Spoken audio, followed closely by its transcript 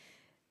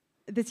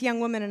this young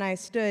woman and I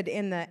stood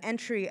in the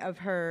entry of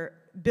her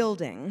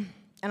building,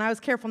 and I was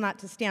careful not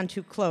to stand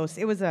too close.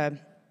 It was a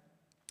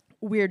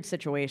weird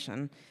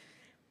situation.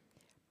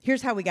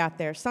 Here's how we got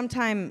there.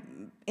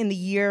 Sometime in the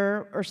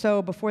year or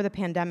so before the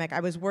pandemic,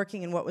 I was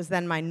working in what was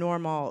then my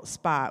normal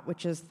spot,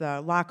 which is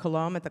the La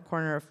Colombe at the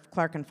corner of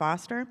Clark and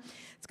Foster.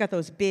 It's got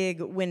those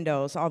big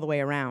windows all the way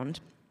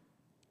around.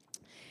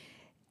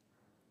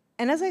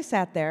 And as I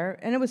sat there,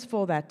 and it was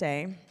full that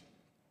day,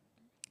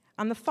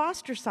 on the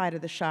Foster side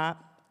of the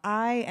shop,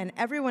 I and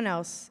everyone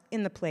else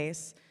in the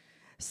place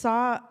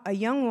saw a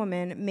young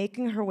woman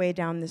making her way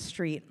down the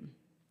street,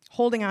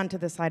 holding on to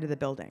the side of the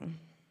building.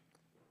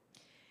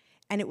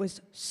 And it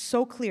was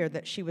so clear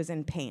that she was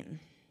in pain.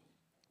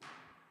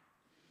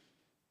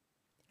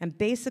 And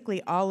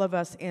basically all of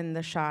us in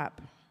the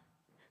shop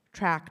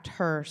tracked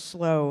her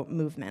slow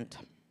movement.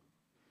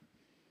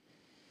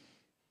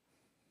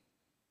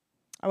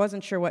 I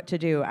wasn't sure what to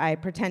do. I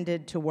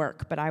pretended to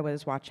work, but I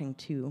was watching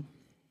too.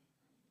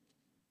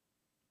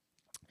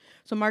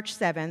 So March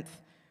 7th,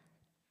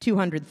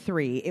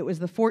 203, it was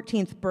the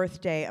 14th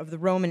birthday of the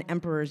Roman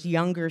emperor's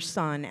younger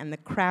son, and the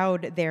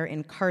crowd there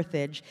in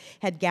Carthage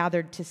had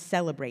gathered to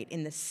celebrate.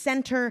 In the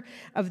center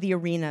of the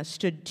arena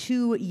stood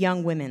two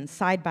young women,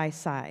 side by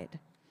side.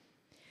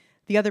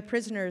 The other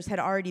prisoners had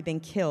already been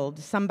killed,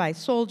 some by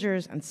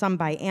soldiers and some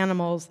by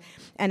animals,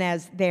 and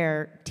as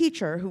their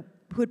teacher, who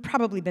had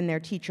probably been their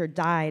teacher,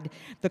 died,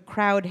 the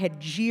crowd had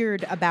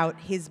jeered about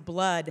his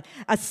blood.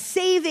 A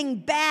saving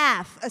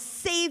bath,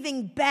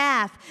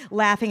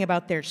 laughing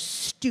about their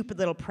stupid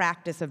little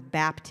practice of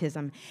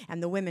baptism.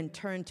 And the women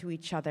turned to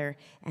each other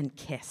and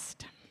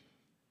kissed.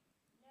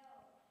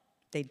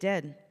 They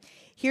did.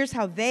 Here's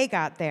how they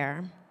got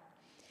there.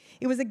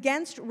 It was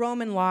against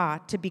Roman law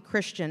to be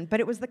Christian, but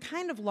it was the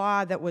kind of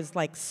law that was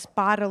like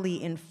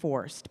spottily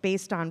enforced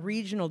based on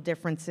regional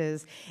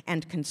differences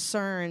and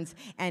concerns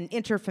and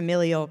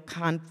interfamilial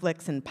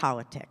conflicts and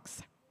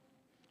politics.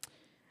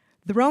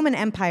 The Roman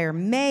Empire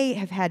may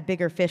have had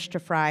bigger fish to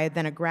fry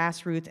than a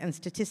grassroots and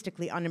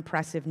statistically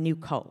unimpressive new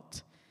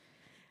cult.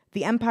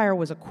 The empire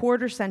was a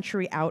quarter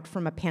century out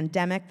from a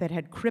pandemic that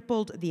had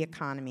crippled the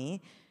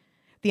economy.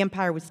 The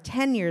empire was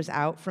 10 years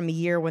out from a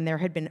year when there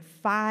had been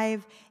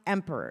 5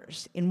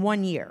 emperors in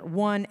 1 year,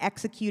 one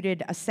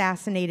executed,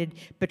 assassinated,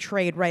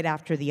 betrayed right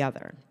after the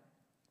other.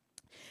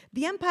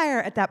 The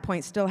empire at that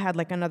point still had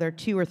like another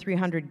 200 or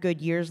 300 good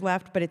years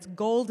left, but its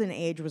golden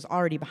age was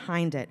already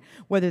behind it,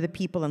 whether the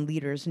people and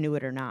leaders knew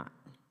it or not.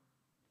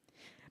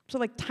 So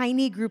like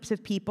tiny groups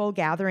of people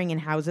gathering in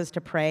houses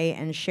to pray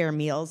and share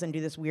meals and do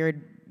this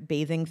weird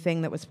bathing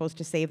thing that was supposed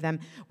to save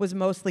them was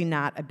mostly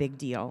not a big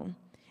deal.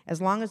 As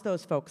long as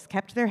those folks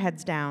kept their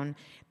heads down,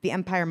 the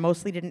empire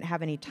mostly didn't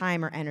have any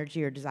time or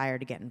energy or desire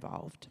to get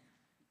involved.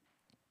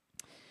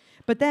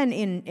 But then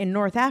in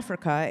North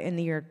Africa, in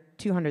the year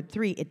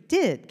 203, it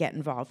did get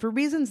involved. For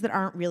reasons that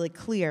aren't really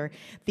clear,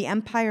 the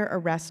empire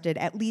arrested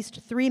at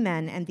least 3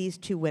 men and these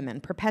 2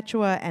 women,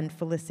 Perpetua and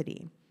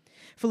Felicity.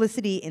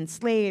 Felicity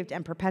enslaved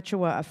and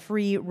Perpetua a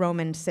free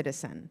Roman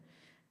citizen.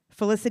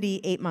 Felicity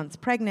 8 months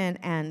pregnant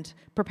and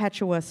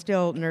Perpetua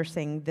still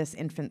nursing this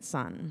infant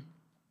son.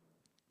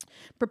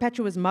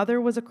 Perpetua's mother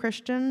was a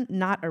Christian,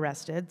 not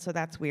arrested, so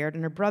that's weird,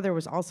 and her brother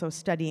was also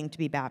studying to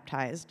be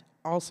baptized,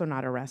 also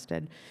not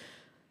arrested.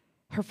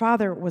 Her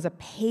father was a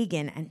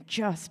pagan and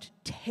just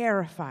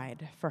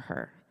terrified for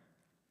her.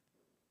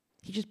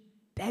 He just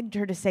begged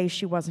her to say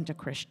she wasn't a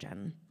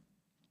Christian.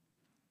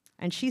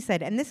 And she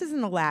said, and this is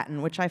in the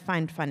Latin, which I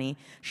find funny,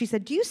 she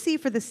said, "Do you see,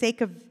 for the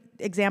sake of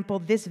example,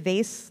 this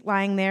vase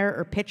lying there,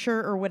 or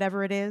pitcher, or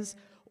whatever it is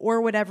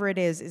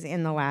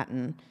in the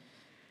Latin."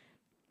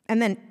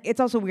 And then it's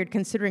also weird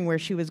considering where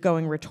she was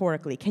going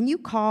rhetorically. Can you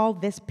call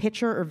this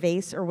pitcher or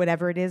vase or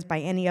whatever it is by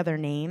any other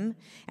name?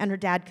 And her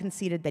dad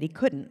conceded that he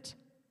couldn't.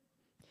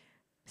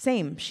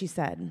 Same, she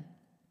said.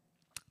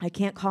 I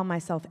can't call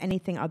myself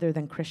anything other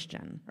than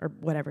Christian, or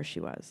whatever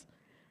she was.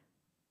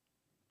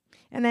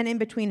 And then in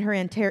between her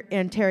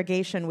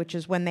interrogation, which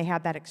is when they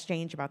had that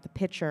exchange about the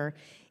pitcher,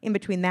 in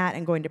between that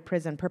and going to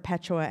prison,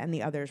 Perpetua and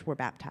the others were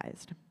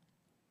baptized.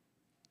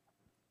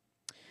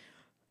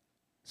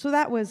 So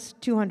that was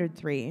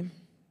 203.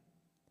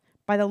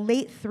 By the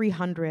late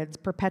 300s,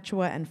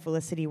 Perpetua and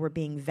Felicity were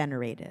being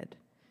venerated.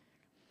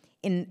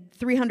 In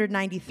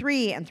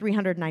 393 and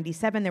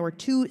 397, there were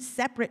 2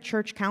 separate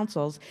church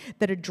councils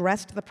that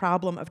addressed the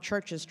problem of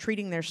churches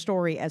treating their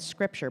story as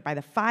scripture. By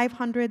the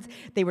 500s,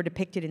 they were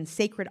depicted in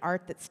sacred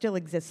art that still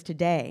exists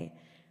today.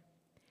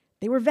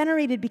 They were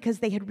venerated because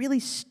they had really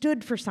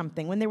stood for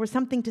something, when there was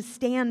something to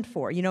stand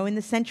for, in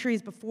the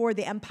centuries before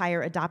the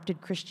empire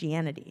adopted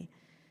Christianity.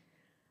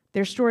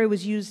 Their story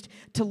was used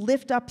to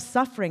lift up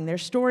suffering. Their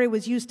story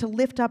was used to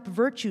lift up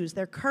virtues,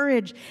 their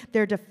courage,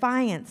 their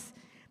defiance,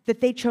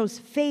 that they chose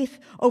faith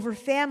over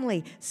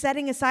family,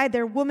 setting aside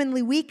their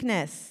womanly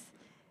weakness.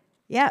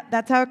 Yeah,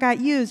 that's how it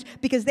got used,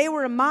 because they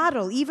were a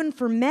model, even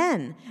for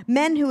men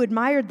who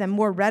admired them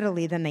more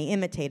readily than they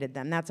imitated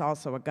them. That's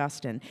also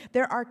Augustine.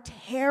 There are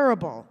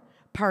terrible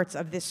parts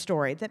of this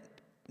story that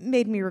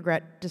made me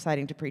regret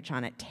deciding to preach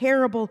on it.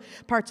 Terrible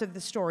parts of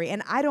the story.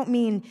 And I don't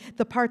mean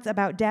the parts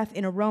about death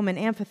in a Roman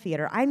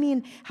amphitheater. I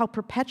mean how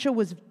Perpetua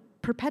was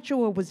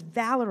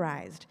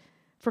valorized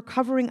for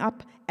covering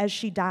up as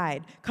she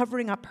died,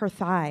 covering up her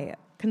thigh,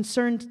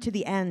 concerned to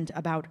the end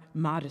about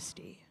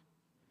modesty.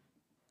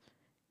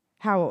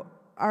 How,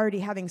 already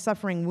having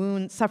suffered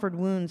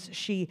wounds,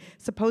 she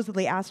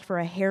supposedly asked for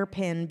a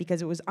hairpin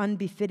because it was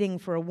unbefitting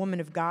for a woman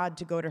of God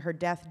to go to her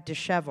death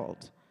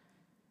disheveled.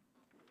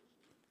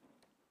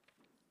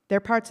 There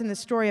are parts in the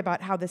story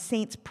about how the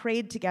saints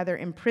prayed together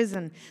in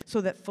prison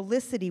so that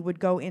Felicity would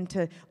go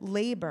into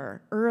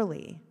labor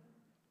early,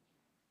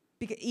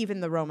 because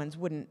even the Romans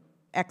wouldn't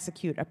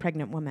execute a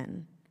pregnant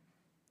woman.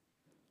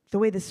 The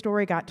way the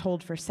story got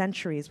told for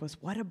centuries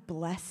was, what a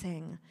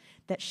blessing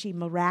that she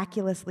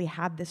miraculously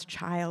had this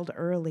child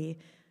early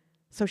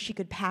so she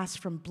could pass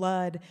from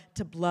blood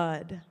to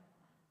blood,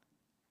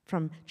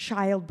 from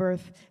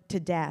childbirth to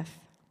death.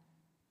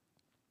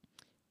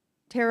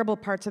 Terrible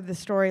parts of the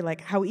story,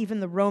 like how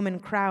even the Roman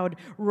crowd,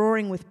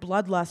 roaring with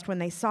bloodlust when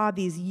they saw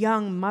these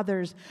young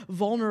mothers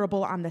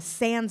vulnerable on the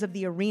sands of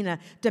the arena,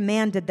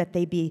 demanded that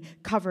they be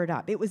covered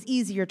up. It was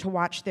easier to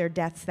watch their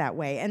deaths that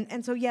way.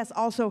 And so, yes,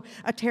 also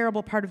a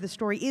terrible part of the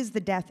story is the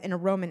death in a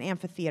Roman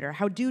amphitheater,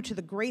 how due to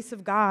the grace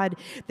of God,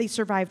 they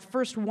survived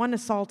first one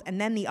assault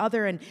and then the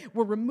other and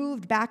were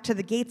removed back to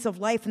the gates of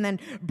life and then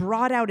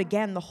brought out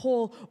again, the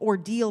whole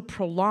ordeal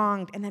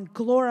prolonged and then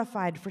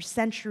glorified for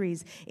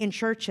centuries in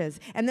churches.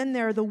 And then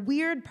there are the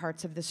weird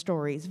parts of the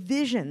stories,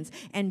 visions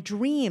and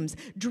dreams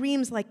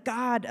like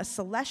God, a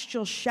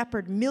celestial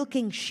shepherd,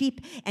 milking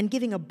sheep and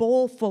giving a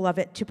bowl full of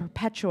it to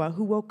Perpetua,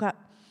 who woke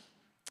up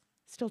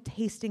still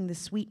tasting the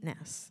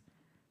sweetness.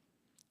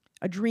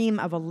 A dream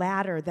of a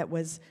ladder that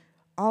was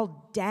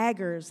all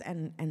daggers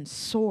and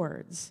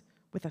swords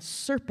with a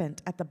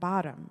serpent at the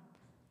bottom.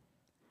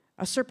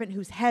 A serpent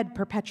whose head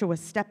Perpetua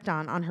stepped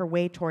on her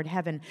way toward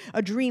heaven.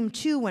 A dream,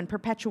 too, when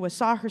Perpetua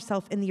saw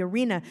herself in the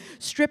arena,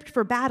 stripped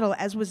for battle,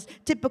 as was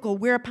typical,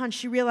 whereupon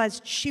she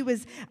realized she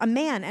was a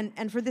man.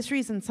 And for this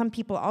reason, some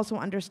people also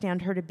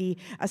understand her to be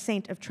a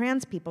saint of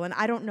trans people. And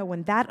I don't know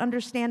when that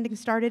understanding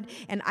started,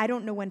 and I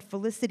don't know when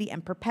Felicity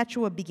and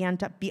Perpetua began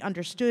to be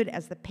understood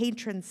as the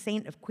patron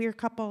saint of queer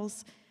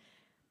couples.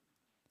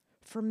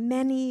 For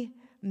many,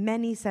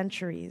 many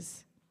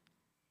centuries,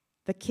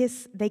 the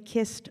kiss they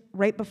kissed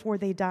right before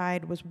they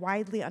died was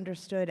widely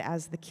understood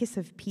as the kiss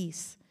of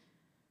peace,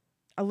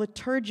 a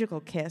liturgical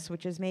kiss,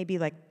 which is maybe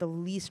like the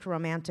least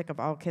romantic of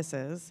all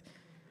kisses.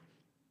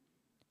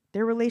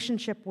 Their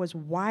relationship was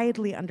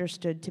widely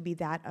understood to be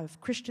that of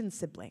Christian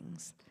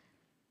siblings,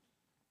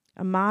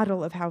 a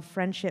model of how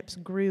friendships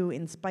grew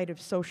in spite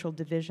of social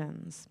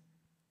divisions.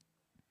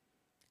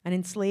 An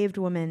enslaved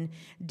woman,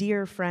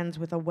 dear friends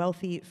with a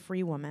wealthy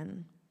free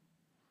woman.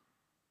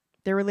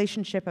 Their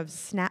relationship a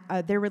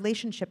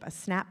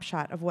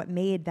snapshot of what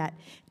made that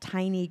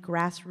tiny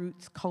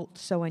grassroots cult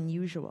so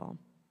unusual.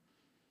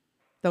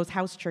 Those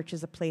house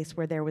churches, a place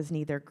where there was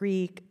neither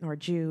Greek nor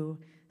Jew,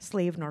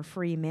 slave nor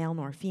free, male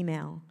nor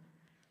female.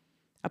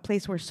 A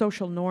place where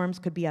social norms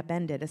could be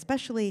upended,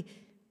 especially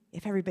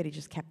if everybody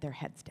just kept their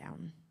heads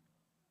down.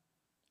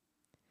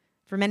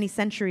 For many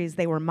centuries,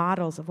 they were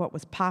models of what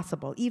was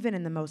possible, even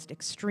in the most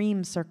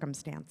extreme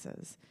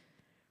circumstances.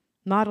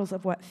 Models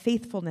of what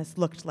faithfulness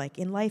looked like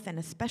in life and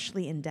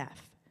especially in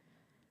death.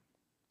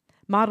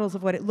 Models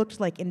of what it looked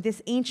like in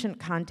this ancient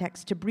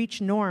context to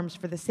breach norms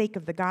for the sake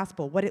of the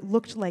gospel, what it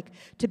looked like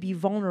to be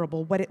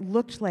vulnerable, what it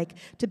looked like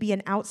to be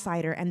an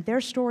outsider. And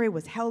their story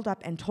was held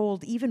up and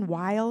told even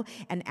while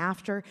and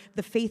after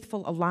the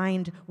faithful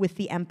aligned with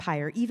the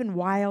empire, even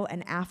while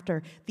and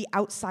after the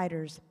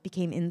outsiders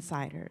became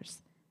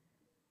insiders,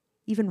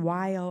 even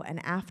while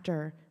and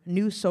after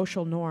new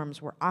social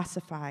norms were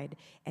ossified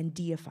and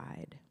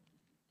deified.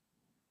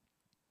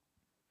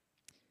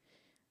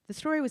 The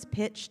story was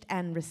pitched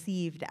and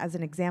received as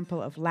an example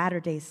of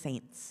Latter-day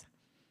Saints,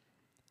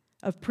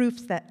 of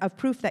proof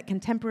that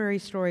contemporary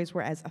stories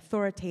were as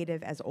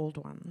authoritative as old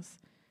ones.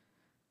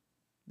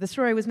 The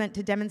story was meant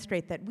to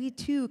demonstrate that we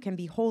too can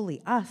be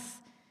holy, us,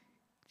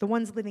 the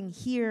ones living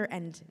here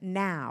and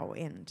now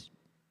in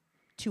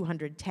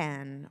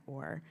 210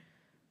 or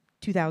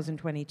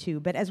 2022.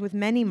 But as with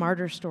many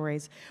martyr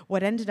stories,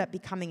 what ended up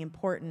becoming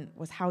important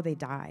was how they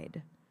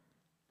died.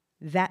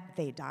 That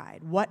they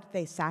died, what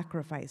they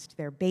sacrificed,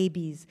 their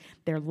babies,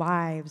 their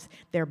lives,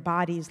 their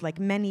bodies. Like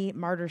many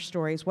martyr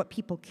stories, what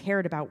people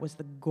cared about was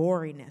the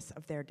goriness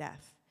of their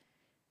death,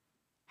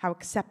 how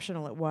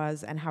exceptional it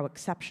was and how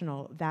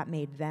exceptional that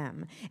made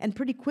them. And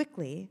pretty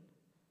quickly,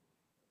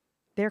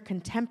 their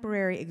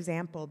contemporary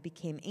example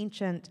became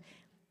ancient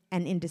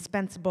and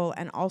indispensable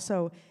and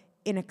also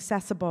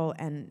inaccessible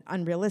and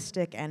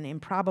unrealistic and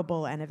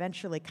improbable and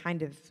eventually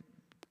kind of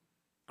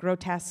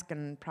grotesque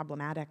and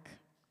problematic.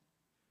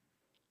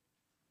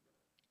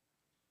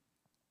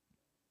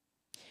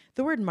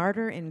 The word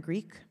martyr in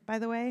Greek, by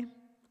the way,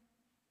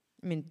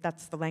 I mean,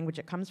 that's the language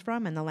it comes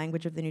from and the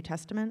language of the New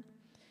Testament.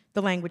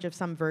 the language of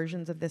some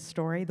versions of this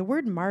story. The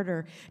word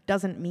martyr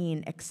doesn't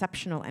mean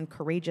exceptional and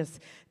courageous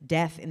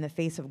death in the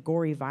face of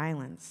gory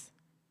violence.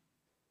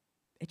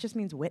 It just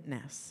means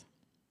witness.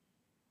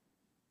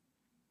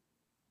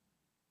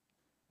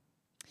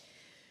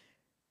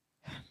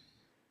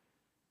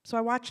 So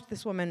I watched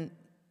this woman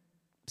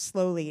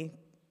slowly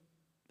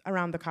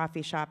around the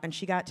coffee shop, and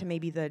she got to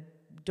maybe the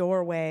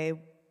doorway,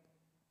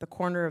 the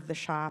corner of the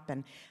shop,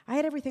 and I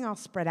had everything all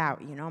spread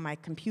out, my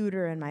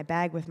computer and my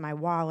bag with my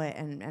wallet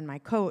and my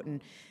coat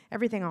and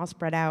everything all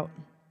spread out.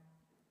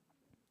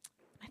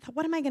 I thought,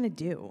 what am I going to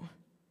do?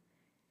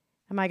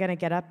 Am I going to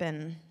get up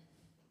and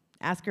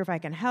ask her if I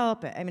can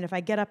help? I mean, if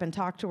I get up and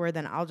talk to her,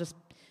 then I'll just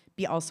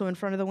be also in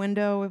front of the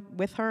window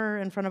with her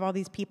in front of all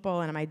these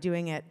people, and am I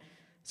doing it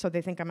so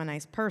they think I'm a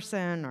nice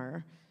person,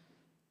 or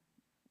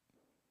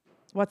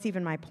what's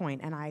even my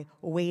point? And I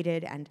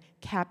waited and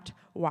kept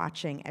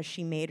watching as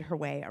she made her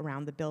way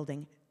around the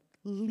building,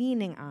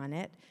 leaning on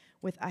it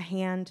with a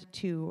hand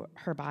to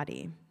her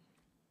body.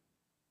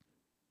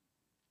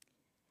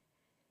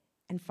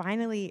 And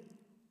finally,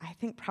 I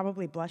think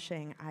probably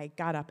blushing, I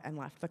got up and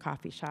left the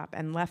coffee shop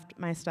and left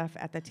my stuff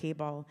at the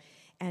table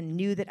and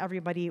knew that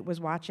everybody was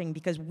watching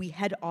because we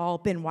had all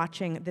been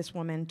watching this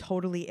woman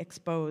totally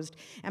exposed.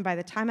 And by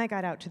the time I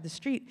got out to the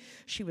street,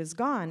 she was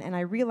gone, and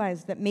I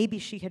realized that maybe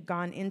she had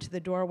gone into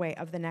the doorway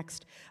of the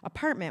next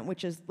apartment,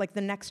 which is like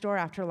the next door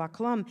after La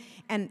Colombe.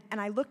 And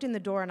I looked in the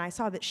door, and I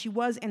saw that she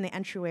was in the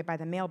entryway by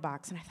the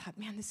mailbox, and I thought,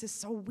 man, this is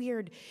so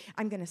weird.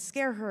 I'm going to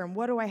scare her, and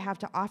what do I have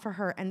to offer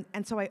her?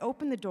 And so I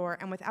opened the door,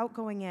 and without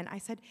going in, I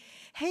said,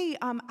 hey,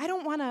 I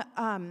don't want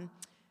to,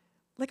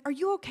 are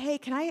you okay?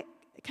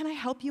 Can I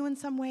help you in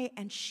some way?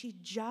 And she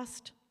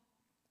just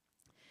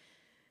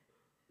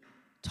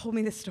told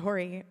me the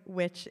story,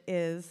 which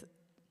is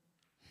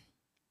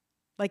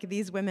like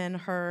these women,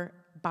 her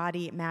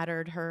body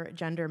mattered, her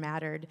gender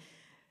mattered.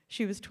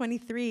 She was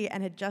 23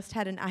 and had just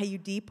had an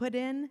IUD put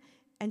in,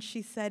 and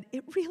she said,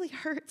 it really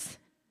hurts.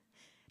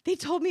 They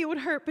told me it would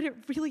hurt, but it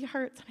really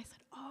hurts. And I said,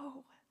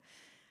 oh,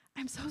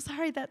 I'm so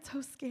sorry, that's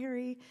so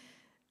scary.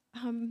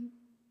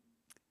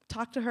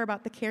 Talked to her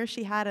about the care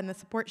she had and the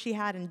support she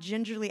had, and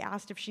gingerly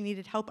asked if she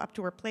needed help up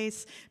to her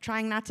place,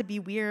 trying not to be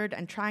weird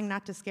and trying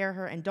not to scare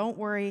her. And don't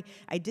worry,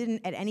 I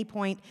didn't at any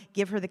point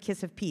give her the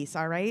kiss of peace,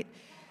 all right?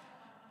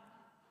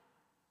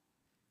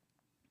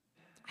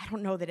 I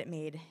don't know that it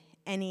made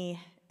any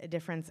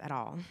difference at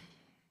all.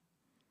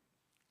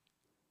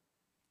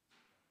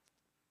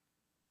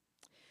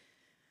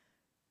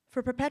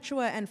 For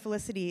Perpetua and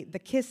Felicity, the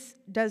kiss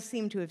does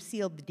seem to have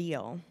sealed the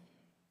deal.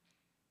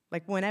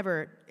 Like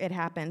whenever it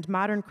happened,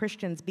 modern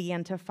Christians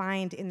began to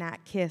find in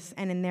that kiss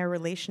and in their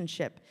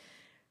relationship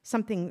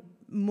something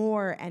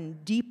more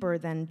and deeper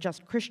than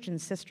just Christian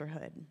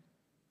sisterhood.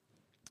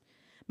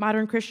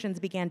 Modern Christians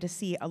began to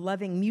see a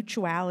loving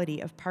mutuality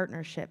of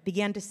partnership,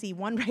 began to see,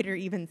 one writer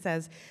even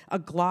says, a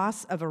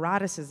gloss of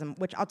eroticism,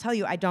 which I'll tell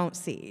you, I don't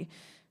see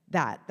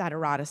that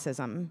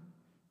eroticism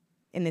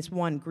in this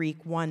one Greek,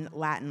 one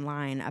Latin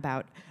line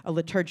about a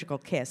liturgical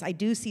kiss. I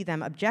do see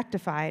them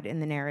objectified in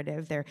the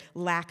narrative, their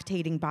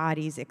lactating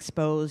bodies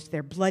exposed,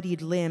 their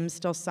bloodied limbs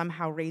still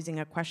somehow raising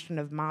a question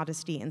of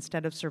modesty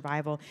instead of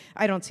survival.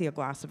 I don't see a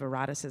gloss of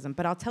eroticism,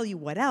 but I'll tell you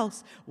what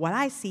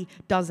I see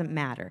doesn't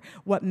matter.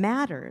 What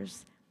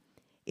matters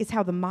is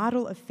how the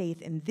model of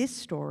faith in this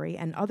story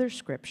and other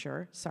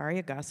scripture, sorry,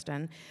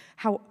 Augustine,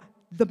 how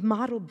the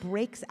model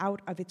breaks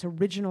out of its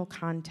original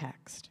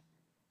context,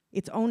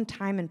 its own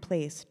time and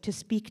place, to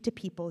speak to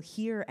people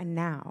here and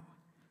now.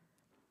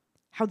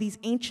 How these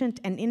ancient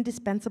and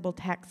indispensable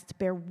texts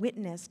bear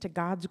witness to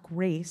God's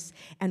grace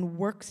and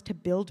works to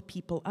build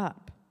people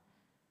up.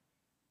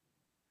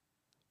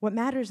 What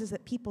matters is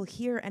that people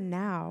here and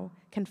now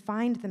can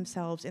find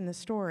themselves in the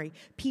story,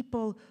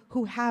 people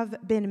who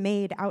have been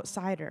made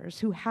outsiders,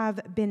 who have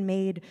been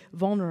made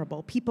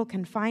vulnerable. People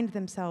can find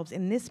themselves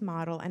in this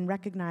model and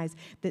recognize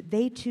that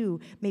they too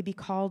may be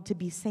called to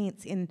be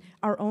saints in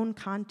our own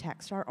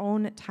context, our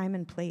own time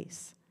and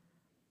place.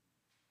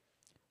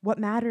 What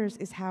matters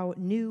is how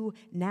new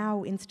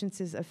now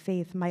instances of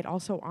faith might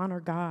also honor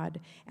God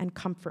and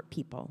comfort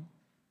people.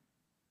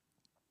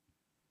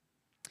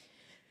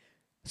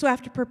 So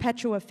after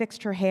Perpetua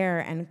fixed her hair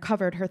and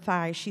covered her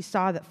thighs, she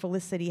saw that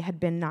Felicity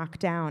had been knocked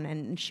down,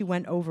 and she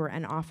went over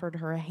and offered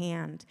her a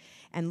hand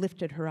and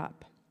lifted her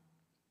up.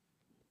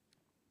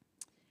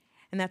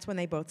 And that's when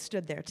they both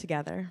stood there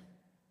together,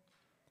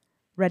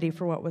 ready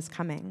for what was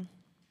coming.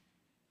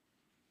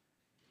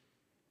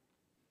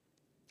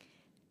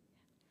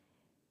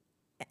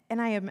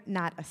 And I am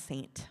not a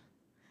saint,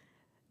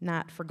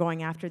 not for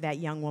going after that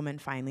young woman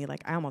finally,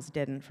 like I almost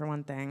didn't, for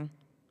one thing.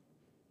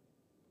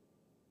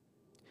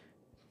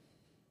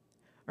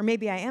 Or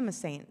maybe I am a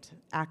saint,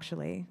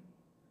 actually,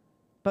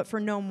 but for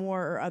no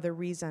more or other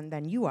reason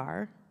than you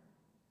are.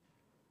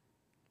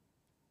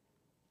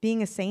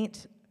 Being a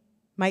saint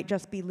might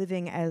just be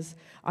living as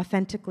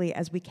authentically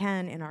as we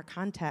can in our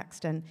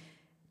context. And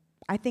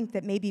I think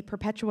that maybe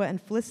Perpetua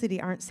and Felicity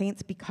aren't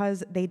saints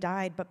because they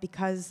died, but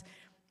because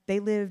they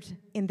lived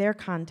in their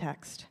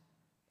context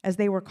as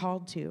they were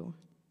called to.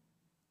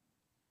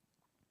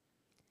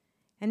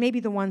 And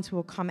maybe the ones who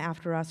will come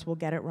after us will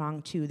get it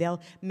wrong too.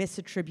 They'll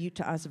misattribute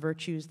to us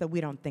virtues that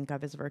we don't think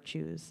of as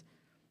virtues.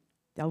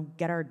 They'll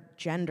get our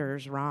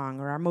genders wrong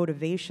or our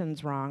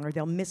motivations wrong, or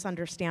they'll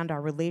misunderstand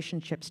our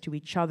relationships to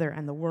each other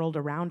and the world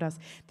around us.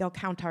 They'll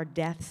count our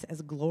deaths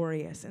as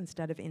glorious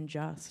instead of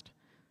unjust.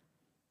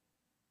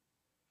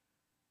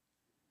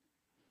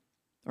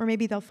 Or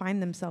maybe they'll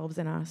find themselves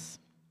in us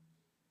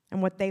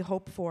and what they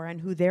hope for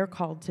and who they're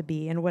called to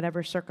be in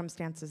whatever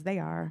circumstances they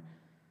are.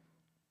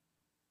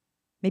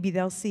 Maybe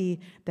they'll see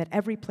that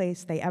every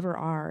place they ever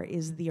are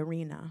is the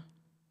arena,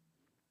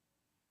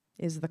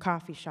 is the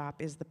coffee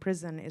shop, is the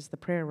prison, is the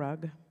prayer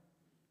rug.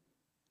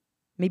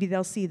 Maybe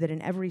they'll see that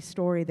in every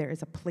story there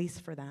is a place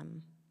for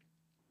them,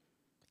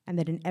 and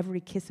that in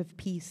every kiss of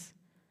peace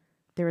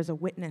there is a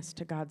witness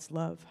to God's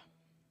love.